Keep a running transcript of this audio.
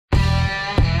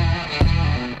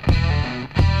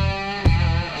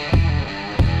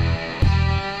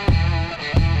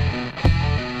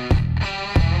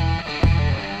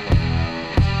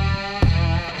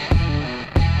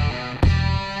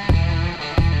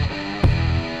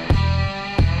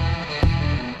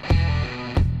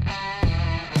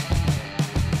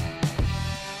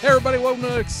everybody, welcome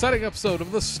to an exciting episode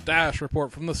of the Stash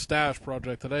Report from the Stash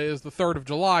Project. Today is the 3rd of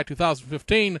July,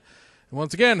 2015. And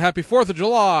once again, happy 4th of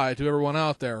July to everyone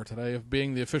out there. Today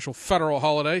being the official federal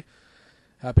holiday.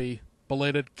 Happy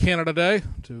belated Canada Day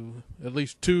to at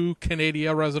least 2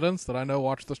 Canadian residents that I know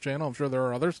watch this channel. I'm sure there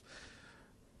are others.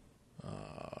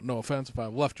 No offense if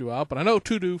I've left you out, but I know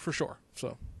 2 do for sure.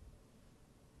 So,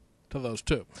 to those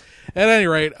 2. At any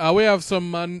rate, we have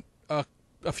some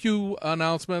a few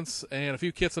announcements and a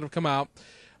few kits that have come out.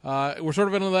 We're sort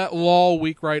of in that lull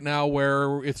week right now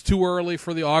where it's too early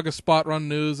for the August spot run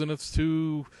news and it's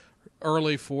too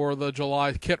early for the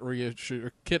July kit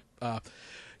reissue,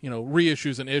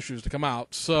 reissues and issues to come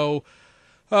out. So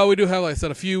we do have, like I said,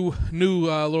 a few new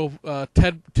little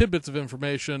tidbits of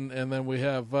information, and then we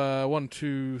have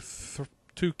 3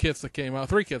 kits that came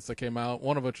out,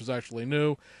 one of which is actually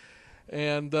new,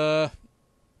 and a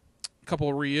couple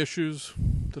of reissues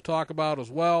to talk about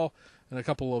as well, and a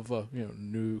couple of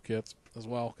new kits as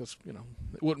well, because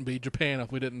it wouldn't be Japan if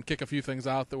we didn't kick a few things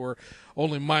out that were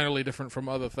only minorly different from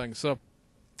other things. So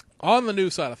on the new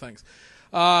side of things,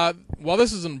 while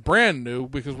this isn't brand new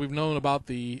because we've known about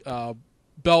the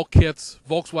Bell kits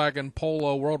Volkswagen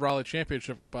Polo World Rally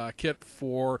Championship kit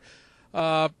for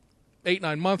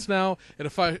 8-9 months now,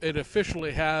 it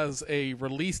officially has a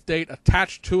release date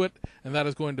attached to it, and that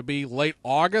is going to be late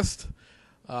August.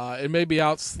 It may be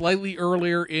out slightly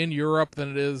earlier in Europe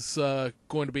than it is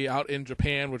going to be out in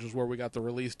Japan, which is where we got the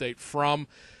release date from,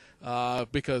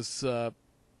 because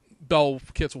Bell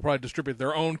kits will probably distribute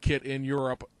their own kit in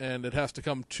Europe, and it has to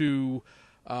come to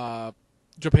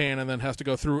Japan and then has to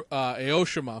go through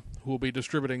Aoshima, who will be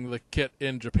distributing the kit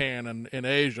in Japan and in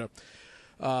Asia.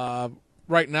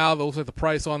 Right now, it looks like the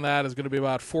price on that is going to be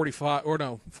about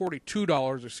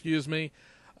 $42, excuse me,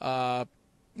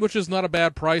 which is not a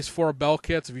bad price for Bell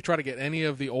kits. If you try to get any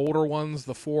of the older ones,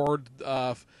 the Ford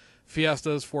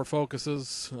Fiestas, Ford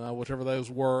Focuses, whichever those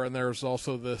were, and there's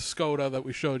also the Skoda that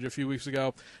we showed you a few weeks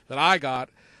ago that I got,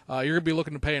 you're going to be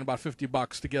looking to paying about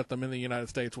 $50 to get them in the United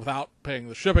States without paying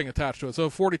the shipping attached to it. So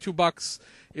 $42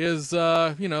 is,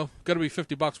 going to be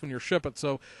 $50 when you ship it.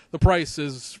 So the price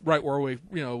is right where we,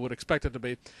 would expect it to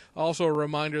be. Also a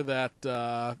reminder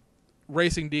that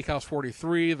Racing Decals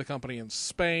 43, the company in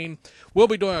Spain, will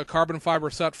be doing a carbon fiber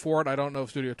set for it. I don't know if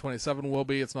Studio 27 will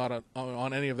be. It's not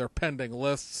on any of their pending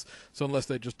lists. So unless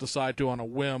they just decide to on a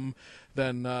whim,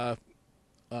 then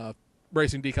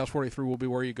Racing Decals 43 will be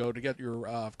where you go to get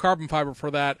your carbon fiber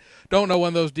for that. Don't know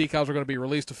when those decals are going to be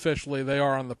released officially. They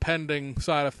are on the pending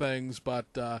side of things, but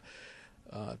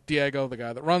Diego, the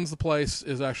guy that runs the place,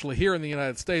 is actually here in the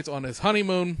United States on his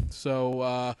honeymoon.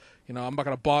 So, I'm not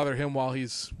going to bother him while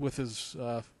he's with his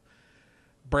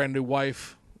brand new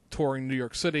wife touring New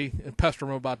York City and pester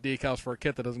him about decals for a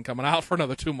kit that isn't coming out for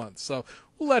another 2 months. So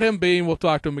we'll let him be, and we'll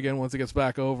talk to him again once he gets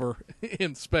back over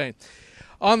in Spain.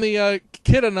 On the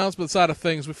kit announcement side of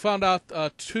things, we found out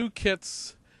 2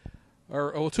 kits,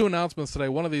 or 2 announcements today.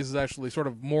 One of these is actually sort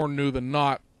of more new than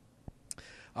not.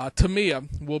 Tamiya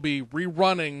will be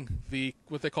rerunning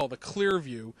what they call the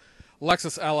Clearview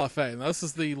Lexus LFA. Now, this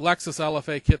is the Lexus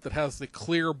LFA kit that has the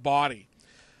clear body.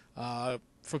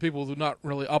 For people who are not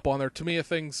really up on their Tamiya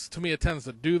things, Tamiya tends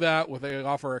to do that, where they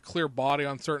offer a clear body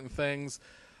on certain things.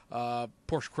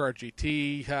 Porsche Carrera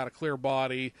GT had a clear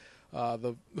body.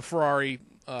 The Ferrari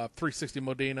 360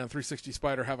 Modena and 360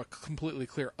 Spider have a completely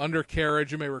clear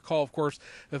undercarriage. You may recall, of course,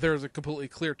 that there is a completely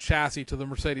clear chassis to the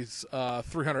Mercedes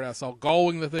 300 SL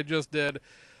Gullwing that they just did.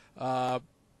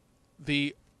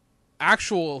 The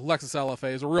actual Lexus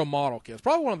LFA is a real model kit. It's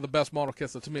probably one of the best model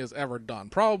kits that Tamiya has ever done.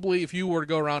 Probably, if you were to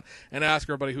go around and ask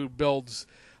everybody who builds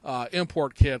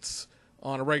import kits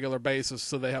on a regular basis,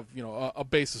 so they have a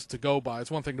basis to go by.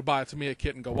 It's one thing to buy a Tamiya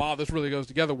kit and go, wow, this really goes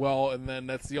together well, and then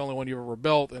that's the only one you've ever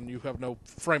built, and you have no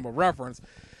frame of reference.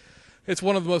 It's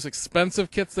one of the most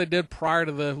expensive kits they did prior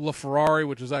to the LaFerrari,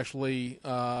 which is actually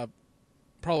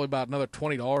probably about another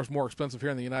 $20 more expensive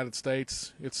here in the United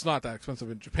States. It's not that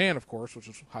expensive in Japan, of course, which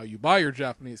is how you buy your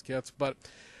Japanese kits, but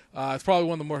it's probably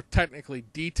one of the more technically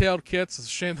detailed kits. It's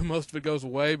a shame that most of it goes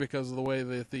away because of the way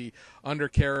that the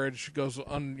undercarriage goes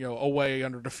away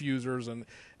under diffusers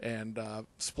and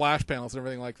splash panels and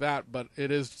everything like that. But it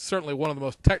is certainly one of the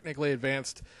most technically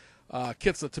advanced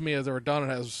kits that Tamiya has ever done. It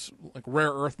has like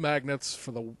rare earth magnets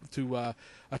to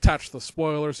attach the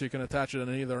spoiler, so you can attach it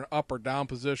in either an up or down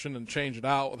position and change it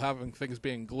out with having things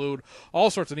being glued. All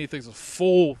sorts of neat things. A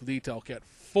full detail kit,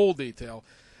 full detail.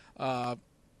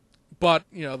 But,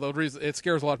 the reason it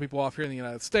scares a lot of people off here in the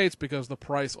United States because the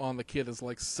price on the kit is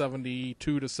like $72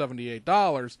 to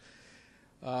 $78.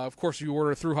 Of course, if you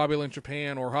order through HobbyLink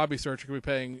Japan or Hobby Search, you could be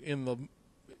paying in the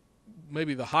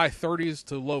maybe the high 30s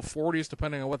to low 40s,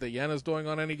 depending on what the yen is doing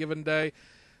on any given day.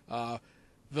 The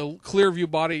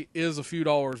Clearview body is a few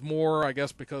dollars more, I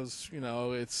guess, because,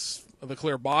 it's the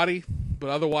clear body, but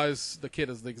otherwise the kit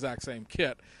is the exact same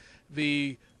kit.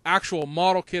 The actual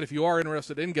model kit, if you are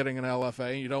interested in getting an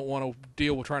LFA and you don't want to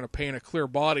deal with trying to paint a clear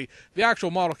body, the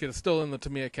actual model kit is still in the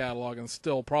Tamiya catalog and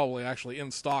still probably actually in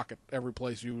stock at every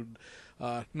place you would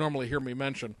normally hear me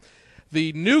mention.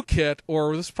 The new kit,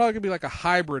 or this is probably going to be like a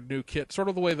hybrid new kit, sort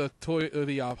of the way the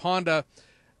Honda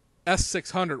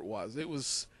S600 was.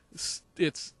 It's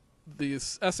the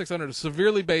S600 is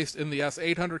severely based in the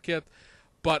S800 kit,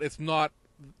 but it's not,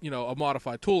 a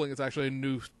modified tooling. It's actually a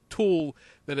new tool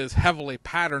that is heavily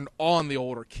patterned on the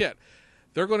older kit.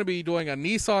 They're going to be doing a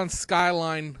Nissan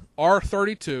Skyline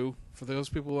R32. For those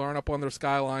people who aren't up on their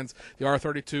Skylines, the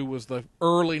R32 was the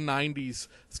early 90s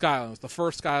Skyline. It was the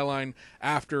first Skyline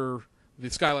after the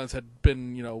Skylines had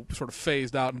been, sort of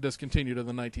phased out and discontinued in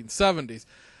the 1970s.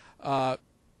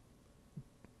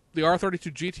 The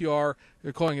R32 GTR,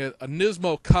 they're calling it a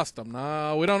Nismo Custom.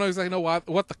 Now, we don't know exactly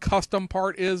what the custom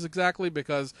part is exactly,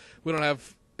 because we don't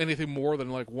have anything more than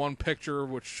like one picture,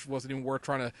 which wasn't even worth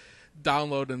trying to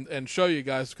download and show you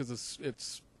guys because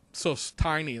it's so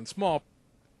tiny and small.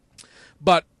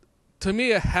 But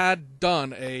Tamiya had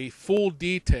done a full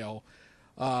detail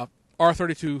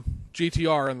R32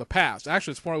 GTR in the past.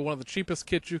 Actually, it's probably one of the cheapest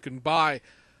kits you can buy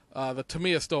that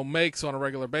Tamiya still makes on a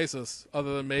regular basis,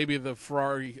 other than maybe the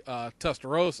Ferrari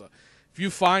Testarossa. If you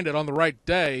find it on the right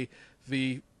day,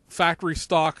 the factory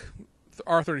stock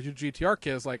R32 GTR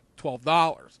kit is like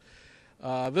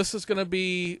 $12. This is going to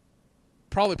be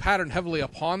probably patterned heavily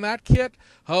upon that kit.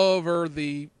 However,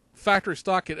 the factory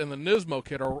stock kit and the Nismo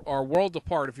kit are worlds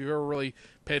apart. If you ever really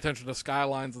pay attention to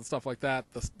Skylines and stuff like that,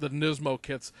 the Nismo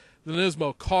kits, the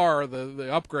Nismo car, the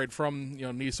upgrade from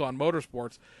Nissan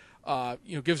Motorsports,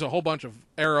 gives a whole bunch of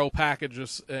aero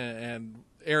packages and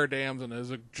air dams, and there's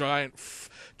a giant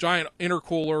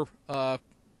intercooler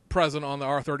present on the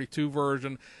R32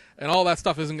 version, and all that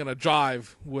stuff isn't going to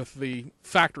jive with the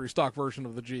factory stock version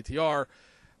of the GTR,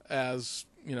 as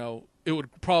it would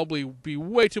probably be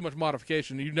way too much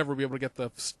modification. You'd never be able to get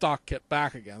the stock kit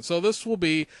back again. So this will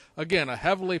be, again, a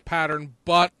heavily patterned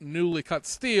but newly cut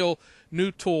steel,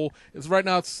 new tool. Right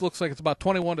now it looks like it's about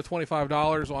 $21 to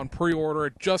 $25 on pre-order.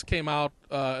 It just came out,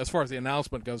 as far as the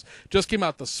announcement goes, just came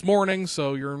out this morning,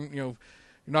 so you're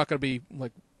not going to be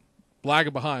like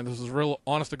lagging behind. This is real,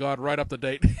 honest to God, right up to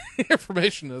date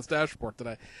information in this dash report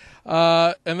today.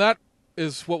 And that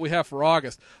is what we have for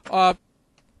August.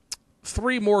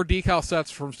 3 more decal sets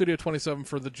from Studio 27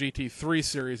 for the GT3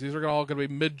 series. These are all going to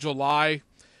be mid-July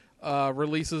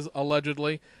releases,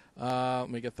 allegedly. Let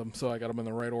me get them so I got them in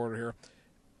the right order here.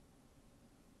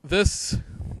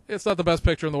 It's not the best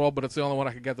picture in the world, but it's the only one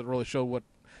I could get that really showed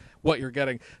what you're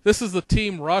getting. This is the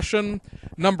Team Russian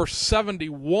number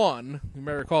 71. You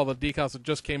may recall the decals that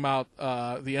just came out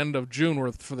the end of June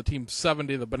were for the Team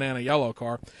 70, the banana yellow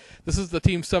car. This is the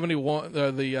Team 71,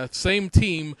 the same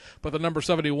team, but the number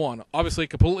 71. Obviously, a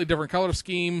completely different color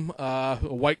scheme, a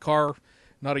white car,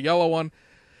 not a yellow one.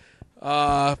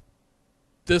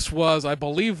 This was, I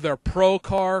believe, their Pro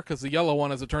car, because the yellow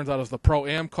one, as it turns out, is the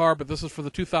Pro-Am car, but this is for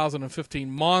the 2015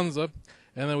 Monza.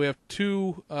 And then we have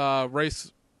 2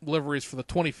 race liveries for the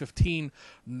 2015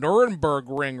 Nuremberg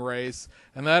Ring Race,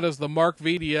 and that is the Mark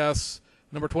VDS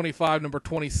number 25, number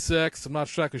 26. I'm not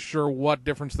exactly sure what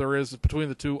difference there is between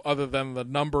the two other than the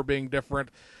number being different,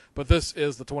 but this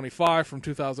is the 25 from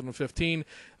 2015.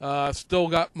 Still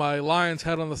got my lion's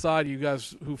head on the side. You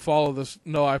guys who follow this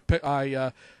know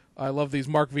I love these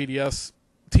Mark VDS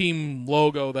team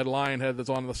logo, that lion head that's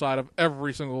on the side of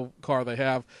every single car they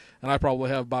have, and I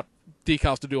probably have about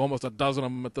decals to do almost a dozen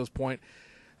of them at this point.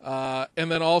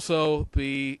 And then also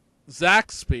the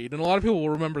Zack Speed, and a lot of people will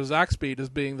remember Zack Speed as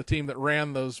being the team that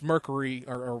ran those Mercury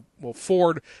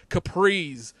Ford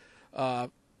Capris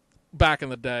back in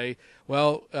the day.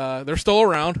 Well, they're still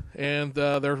around, and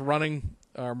they're running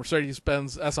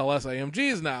Mercedes-Benz SLS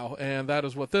AMGs now, and that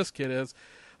is what this kit is,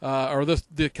 or this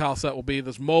decal set will be.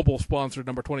 This mobile sponsored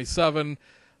number 27,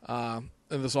 and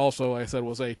this also, like I said,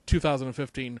 was a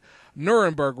 2015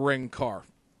 Nuremberg Ring car.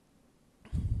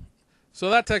 So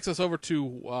that takes us over to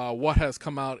what has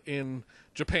come out in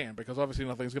Japan, because obviously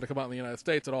nothing's going to come out in the United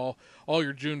States at all. All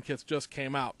your June kits just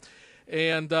came out.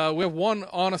 And we have one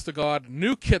honest-to-God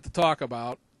new kit to talk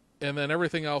about, and then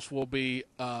everything else will be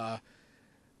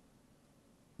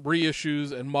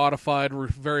reissues and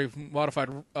very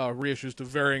modified reissues to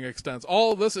varying extents.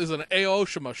 All of this is an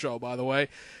Aoshima show, by the way.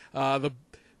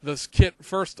 This kit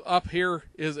first up here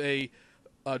is a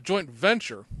joint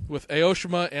venture with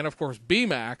Aoshima and, of course,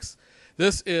 B-Max.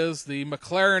 This is the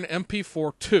McLaren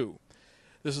MP42.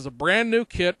 This is a brand new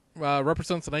kit,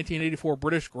 represents the 1984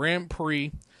 British Grand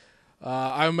Prix.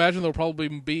 I imagine there'll probably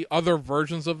be other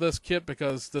versions of this kit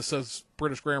because this says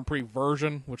British Grand Prix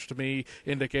version, which to me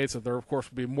indicates that there, of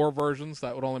course, will be more versions.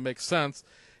 That would only make sense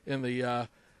in the,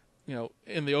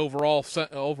 in the overall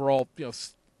set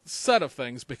of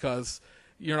things, because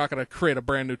you're not going to create a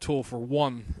brand new tool for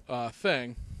one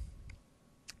thing.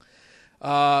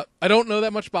 I don't know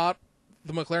that much about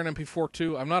the McLaren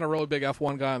MP42. I'm not a really big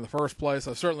F1 guy in the first place.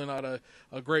 I'm certainly not a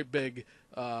great big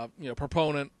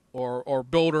proponent or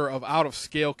builder of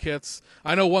out-of-scale kits.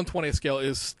 I know 1/20th scale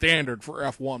is standard for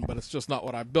F1, but it's just not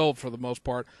what I build for the most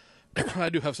part. I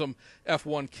do have some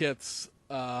F1 kits,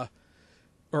 some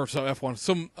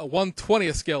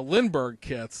 1/20th scale Lindbergh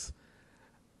kits,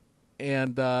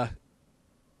 and it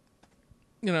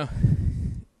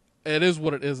is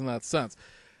what it is in that sense.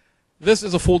 This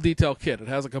is a full detail kit. It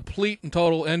has a complete and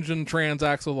total engine,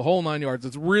 transaxle, the whole 9 yards.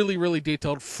 It's really, really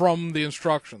detailed from the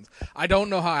instructions. I don't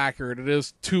know how accurate it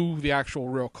is to the actual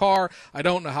real car. I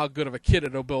don't know how good of a kit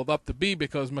it'll build up to be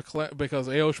because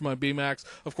Aoshima and B-Max,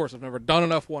 of course, have never done an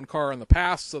F1 car in the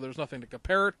past, so there's nothing to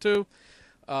compare it to.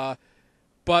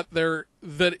 But that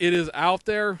it is out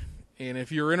there, and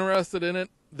if you're interested in it,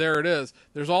 there it is.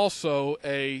 There's also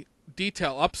a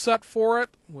detail upset for it,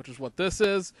 which is what this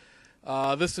is.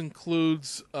 This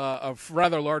includes a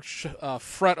rather large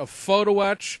fret of photo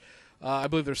etch. I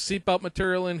believe there's seatbelt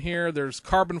material in here. There's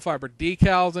carbon fiber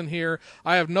decals in here.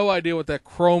 I have no idea what that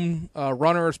chrome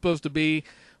runner is supposed to be,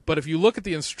 but if you look at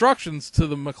the instructions to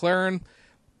the McLaren,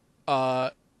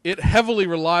 it heavily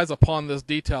relies upon this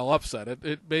detail upset.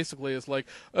 It basically is like,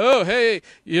 oh, hey,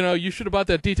 you should have bought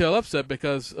that detail upset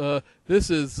because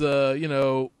this is,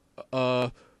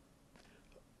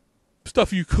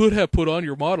 stuff you could have put on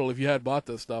your model if you had bought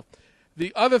this stuff.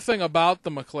 The other thing about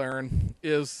the McLaren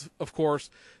is, of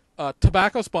course,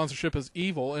 tobacco sponsorship is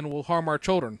evil and will harm our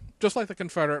children, just like the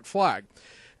Confederate flag.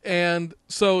 And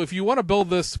so if you want to build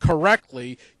this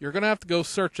correctly, you're going to have to go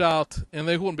search out, and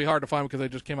they wouldn't be hard to find because they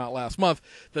just came out last month,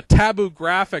 the Taboo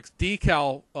Graphics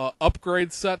decal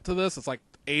upgrade set to this. It's like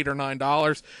 $8 or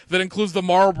 $9 that includes the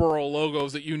Marlboro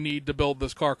logos that you need to build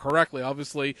this car correctly.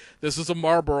 Obviously, this is a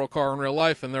Marlboro car in real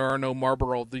life, and there are no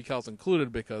Marlboro decals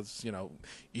included because,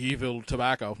 evil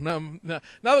tobacco. Now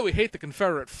that we hate the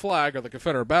Confederate flag or the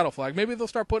Confederate battle flag, maybe they'll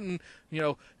start putting,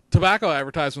 tobacco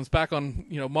advertisements back on,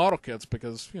 model kits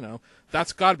because,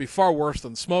 that's got to be far worse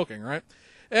than smoking, right?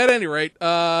 At any rate,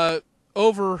 continuing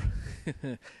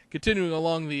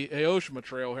along the Aoshima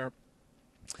trail here,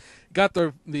 got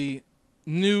the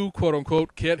new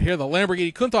quote-unquote kit here, the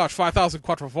Lamborghini Countach 5000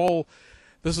 Quattrofoil.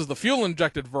 This is the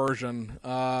fuel-injected version.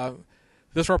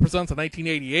 This represents a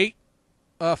 1988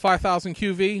 5000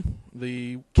 QV.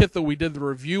 The kit that we did the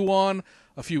review on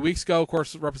a few weeks ago, of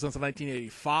course, represents a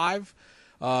 1985.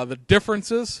 The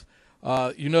differences,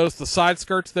 you notice the side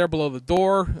skirts there below the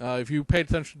door. If you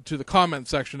paid attention to the comment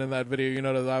section in that video, you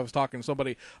noticed I was talking to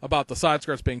somebody about the side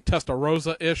skirts being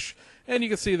Testarossa-ish. And you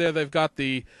can see there they've got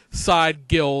the side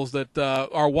gills that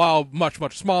are, while much,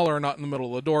 much smaller and not in the middle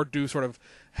of the door, do sort of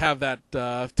have that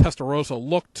Testarossa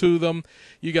look to them.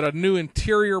 You get a new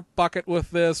interior bucket with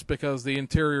this because the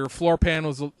interior floor pan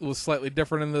was slightly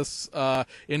different in this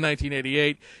in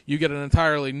 1988. You get an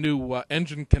entirely new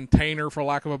engine container, for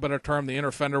lack of a better term, the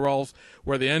inner fender wells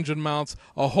where the engine mounts.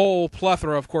 A whole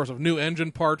plethora, of course, of new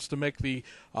engine parts to make the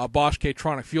Bosch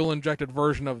K-Tronic fuel-injected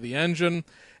version of the engine.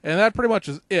 And that pretty much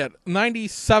is it.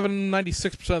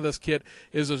 96% of this kit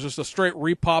is just a straight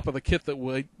repop of the kit that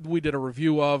we did a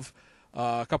review of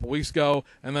a couple weeks ago.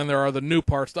 And then there are the new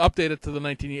parts to update it to the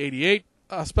 1988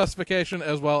 specification,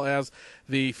 as well as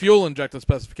the fuel-injected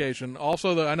specification.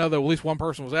 Also, I know that at least one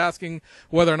person was asking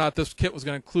whether or not this kit was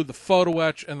going to include the photo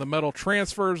etch and the metal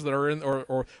transfers that are in,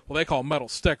 or they call them metal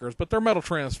stickers, but they're metal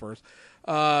transfers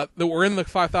that were in the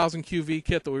 5000 QV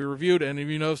kit that we reviewed. And if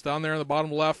you notice down there in the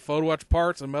bottom left, photo etch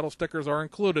parts and metal stickers are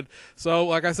included. So,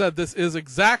 like I said, this is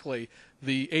exactly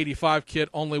the 85 kit,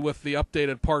 only with the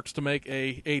updated parts to make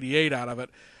a 88 out of it.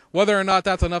 Whether or not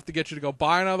that's enough to get you to go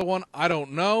buy another one, I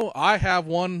don't know. I have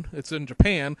one. It's in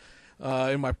Japan,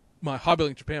 in my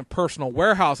Hobbylink Japan personal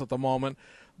warehouse at the moment.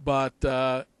 But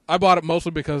I bought it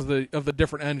mostly because of the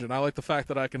different engine. I like the fact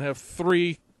that I can have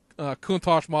 3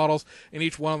 Countach models, and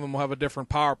each one of them will have a different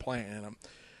power plant in them.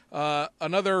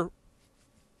 Another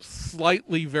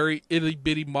slightly very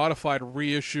itty-bitty modified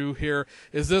reissue here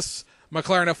is this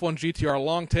McLaren F1 GTR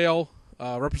Longtail,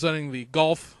 representing the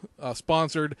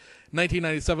Gulf-sponsored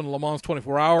 1997 Le Mans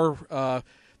 24-hour.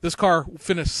 This car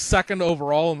finished second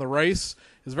overall in the race.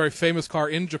 It's a very famous car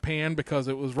in Japan because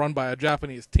it was run by a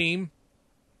Japanese team.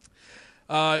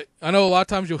 I know a lot of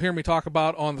times you'll hear me talk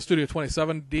about on the Studio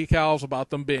 27 decals about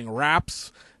them being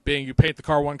wraps, being you paint the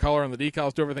car one color and the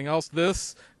decals do everything else.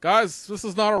 This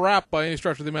is not a wrap by any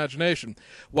stretch of the imagination.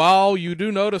 While you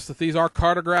do notice that these are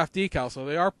Cartograph decals, so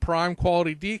they are prime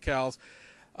quality decals,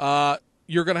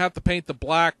 you're going to have to paint the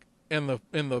black and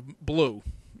the blue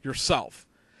yourself.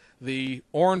 The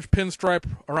orange pinstripe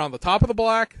around the top of the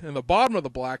black and the bottom of the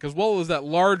black, as well as that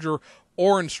larger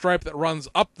orange stripe that runs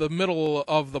up the middle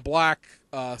of the black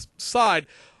side,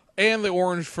 and the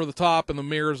orange for the top and the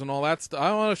mirrors and all that stuff. I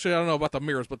don't know about the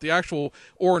mirrors, but the actual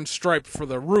orange stripe for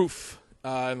the roof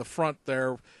in the front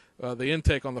there, the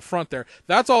intake on the front there,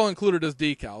 that's all included as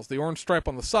decals. The orange stripe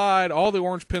on the side, all the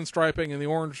orange pinstriping, and the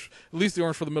orange, at least the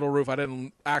orange for the middle roof. I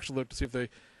didn't actually look to see if the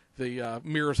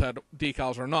mirrors had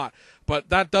decals or not. But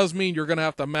that does mean you're going to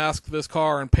have to mask this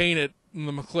car and paint it in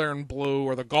the McLaren blue,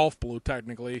 or the Golf blue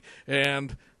technically,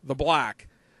 and the black.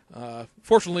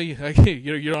 Fortunately,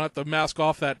 you don't have to mask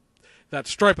off that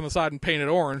stripe on the side and paint it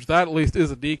orange. That at least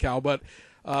is a decal, but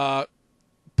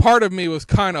part of me was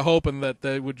kind of hoping that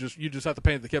you just have to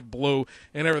paint the kit blue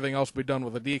and everything else will be done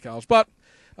with the decals. But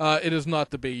it is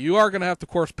not to be. You are going to have to, of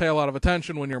course, pay a lot of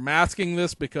attention when you're masking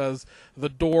this, because the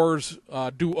doors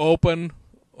do open,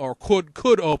 or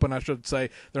could open, I should say.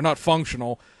 They're not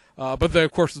functional. But then,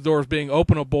 of course, the doors being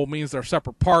openable means they're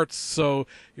separate parts, so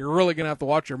you're really going to have to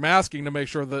watch your masking to make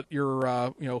sure that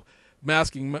your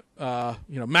masking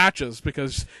matches,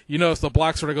 because you notice the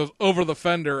black sort of goes over the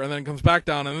fender and then comes back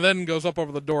down and then goes up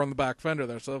over the door on the back fender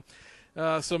there. So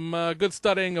some good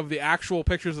studying of the actual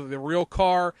pictures of the real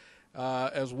car,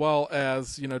 as well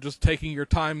as just taking your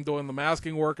time doing the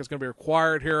masking work is going to be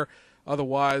required here.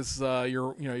 Otherwise,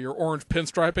 your orange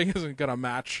pinstriping isn't going to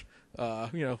match.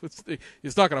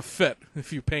 It's not going to fit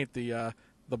if you paint the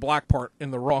black part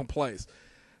in the wrong place.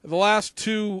 The last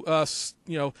two,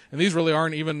 and these really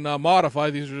aren't even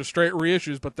modified. These are just straight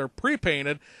reissues, but they're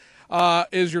pre-painted.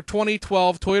 Is your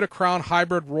 2012 Toyota Crown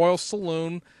Hybrid Royal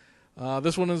Saloon.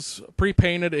 This one is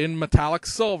pre-painted in metallic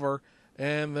silver,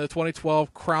 and the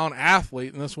 2012 Crown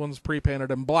Athlete, and this one's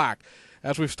pre-painted in black.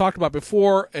 As we've talked about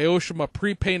before, Aoshima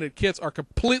pre-painted kits are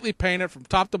completely painted from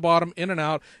top to bottom, in and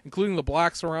out, including the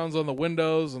black surrounds on the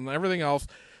windows and everything else.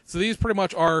 So these pretty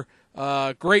much are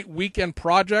great weekend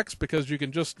projects, because you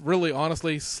can just really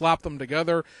honestly slap them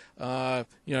together. Of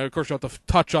course, you have to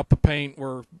touch up the paint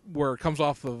where it comes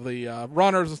off of the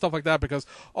runners and stuff like that, because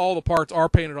all the parts are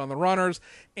painted on the runners.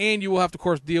 And you will have to, of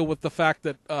course, deal with the fact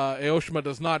that Aoshima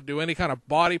does not do any kind of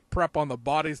body prep on the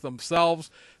bodies themselves,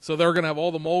 so they're going to have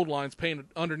all the mold lines painted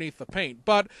underneath the paint.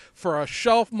 But for a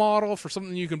shelf model, for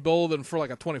something you can build and for like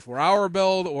a 24-hour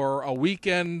build or a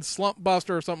weekend slump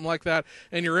buster or something like that,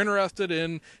 and you're interested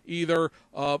in either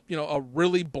a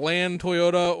really bland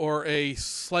Toyota or a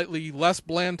slightly less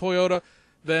bland Toyota,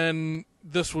 then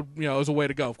this would is a way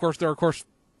to go. Of course, there are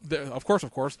there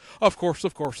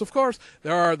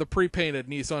are the pre-painted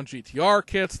Nissan GTR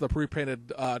kits, the pre-painted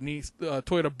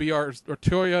Toyota BRs or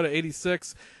Toyota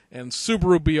 86 and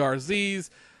Subaru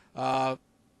BRZs.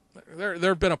 There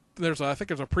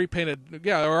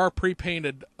are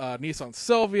pre-painted Nissan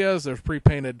Silvias. There's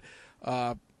pre-painted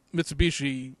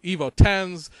Mitsubishi Evo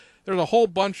 10s. There's a whole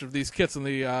bunch of these kits in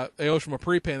the Aoshima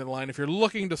pre-painted line. If you're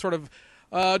looking to sort of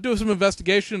do some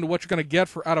investigation into what you're going to get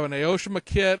out of an Aoshima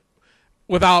kit,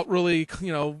 without really,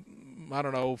 I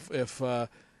don't know if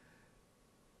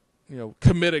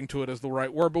committing to it is the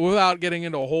right word, but without getting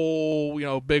into a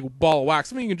whole, big ball of wax,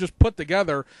 something you can just put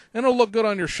together and it'll look good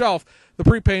on your shelf. The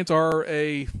pre-paints are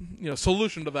a,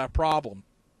 solution to that problem.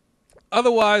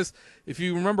 Otherwise, if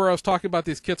you remember, I was talking about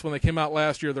these kits when they came out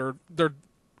last year. They're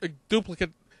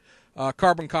duplicate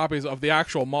carbon copies of the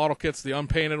actual model kits, the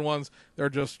unpainted ones. They're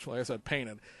just, like I said,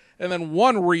 painted. And then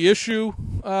one reissue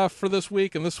for this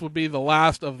week, and this would be the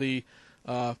last of the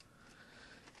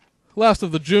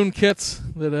June kits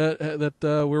that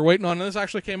we're waiting on. And this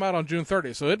actually came out on June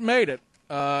 30th, so it made it.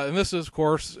 And this, of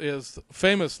course, is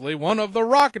famously one of the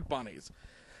Rocket Bunnies.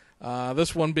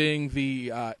 This one being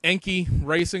the Enki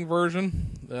racing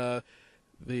version.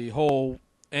 The whole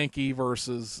Enki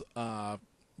versus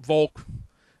Volk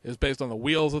is based on the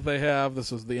wheels that they have.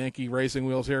 This is the Enki racing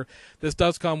wheels here. This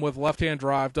does come with left-hand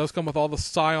drive, does come with all the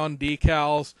Scion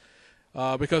decals,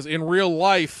 because in real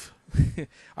life,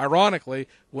 ironically,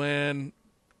 when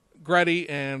Gretty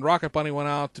and Rocket Bunny went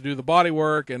out to do the body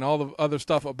work and all the other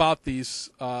stuff about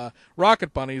these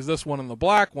Rocket Bunnies, this one and the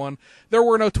black one, there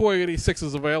were no Toyota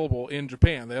 86s available in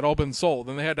Japan. They had all been sold,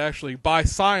 and they had to actually buy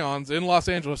Scions in Los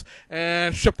Angeles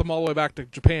and ship them all the way back to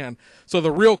Japan. So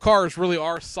the real cars really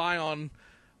are Scion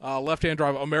left-hand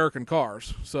drive American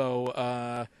cars.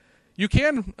 So You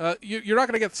can you're not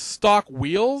going to get stock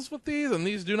wheels with these, and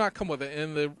these do not come with it.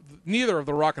 And neither of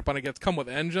the Rocket Bunny kits come with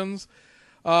engines.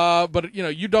 But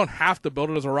you don't have to build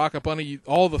it as a Rocket Bunny.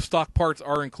 All the stock parts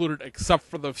are included except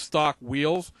for the stock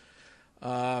wheels.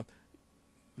 I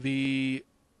don't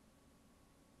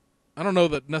know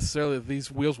that necessarily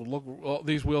these wheels would look.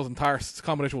 These wheels and tire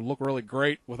combination would look really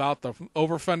great without the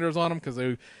over fenders on them, because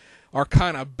they are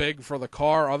kind of big for the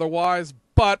car otherwise.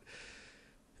 But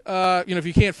if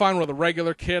you can't find one of the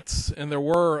regular kits, and there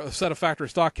were a set of factory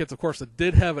stock kits, of course, that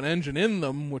did have an engine in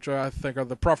them, which I think are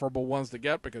the preferable ones to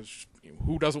get, because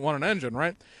who doesn't want an engine,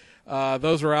 right?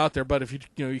 Those are out there. But if you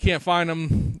can't find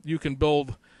them, you can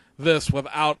build this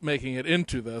without making it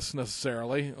into this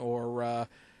necessarily. Or I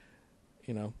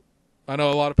know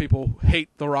a lot of people hate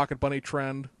the Rocket Bunny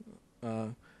trend,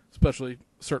 especially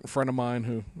a certain friend of mine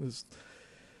who is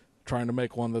trying to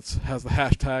make one that has the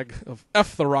hashtag of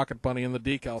F the Rocket Bunny in the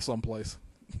decal someplace.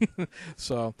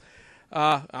 So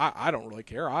I don't really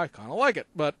care. I kind of like it,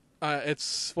 but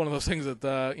it's one of those things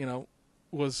that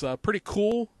was pretty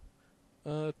cool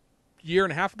year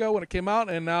and a half ago when it came out,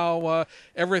 and now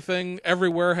everything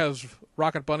everywhere has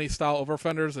Rocket Bunny style over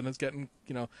fenders, and it's getting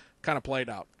kind of played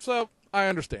out. So I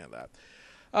understand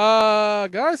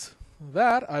that. Guys,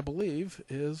 that I believe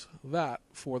is that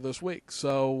for this week.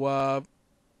 So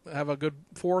have a good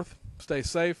 4th. Stay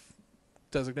safe.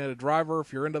 Designated driver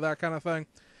if you're into that kind of thing.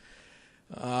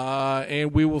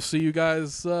 And we will see you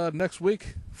guys next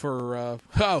week for a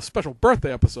special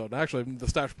birthday episode. Actually, the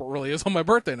Stash Report really is on my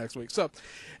birthday next week. So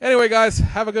anyway, guys,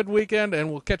 have a good weekend, and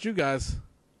we'll catch you guys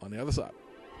on the other side.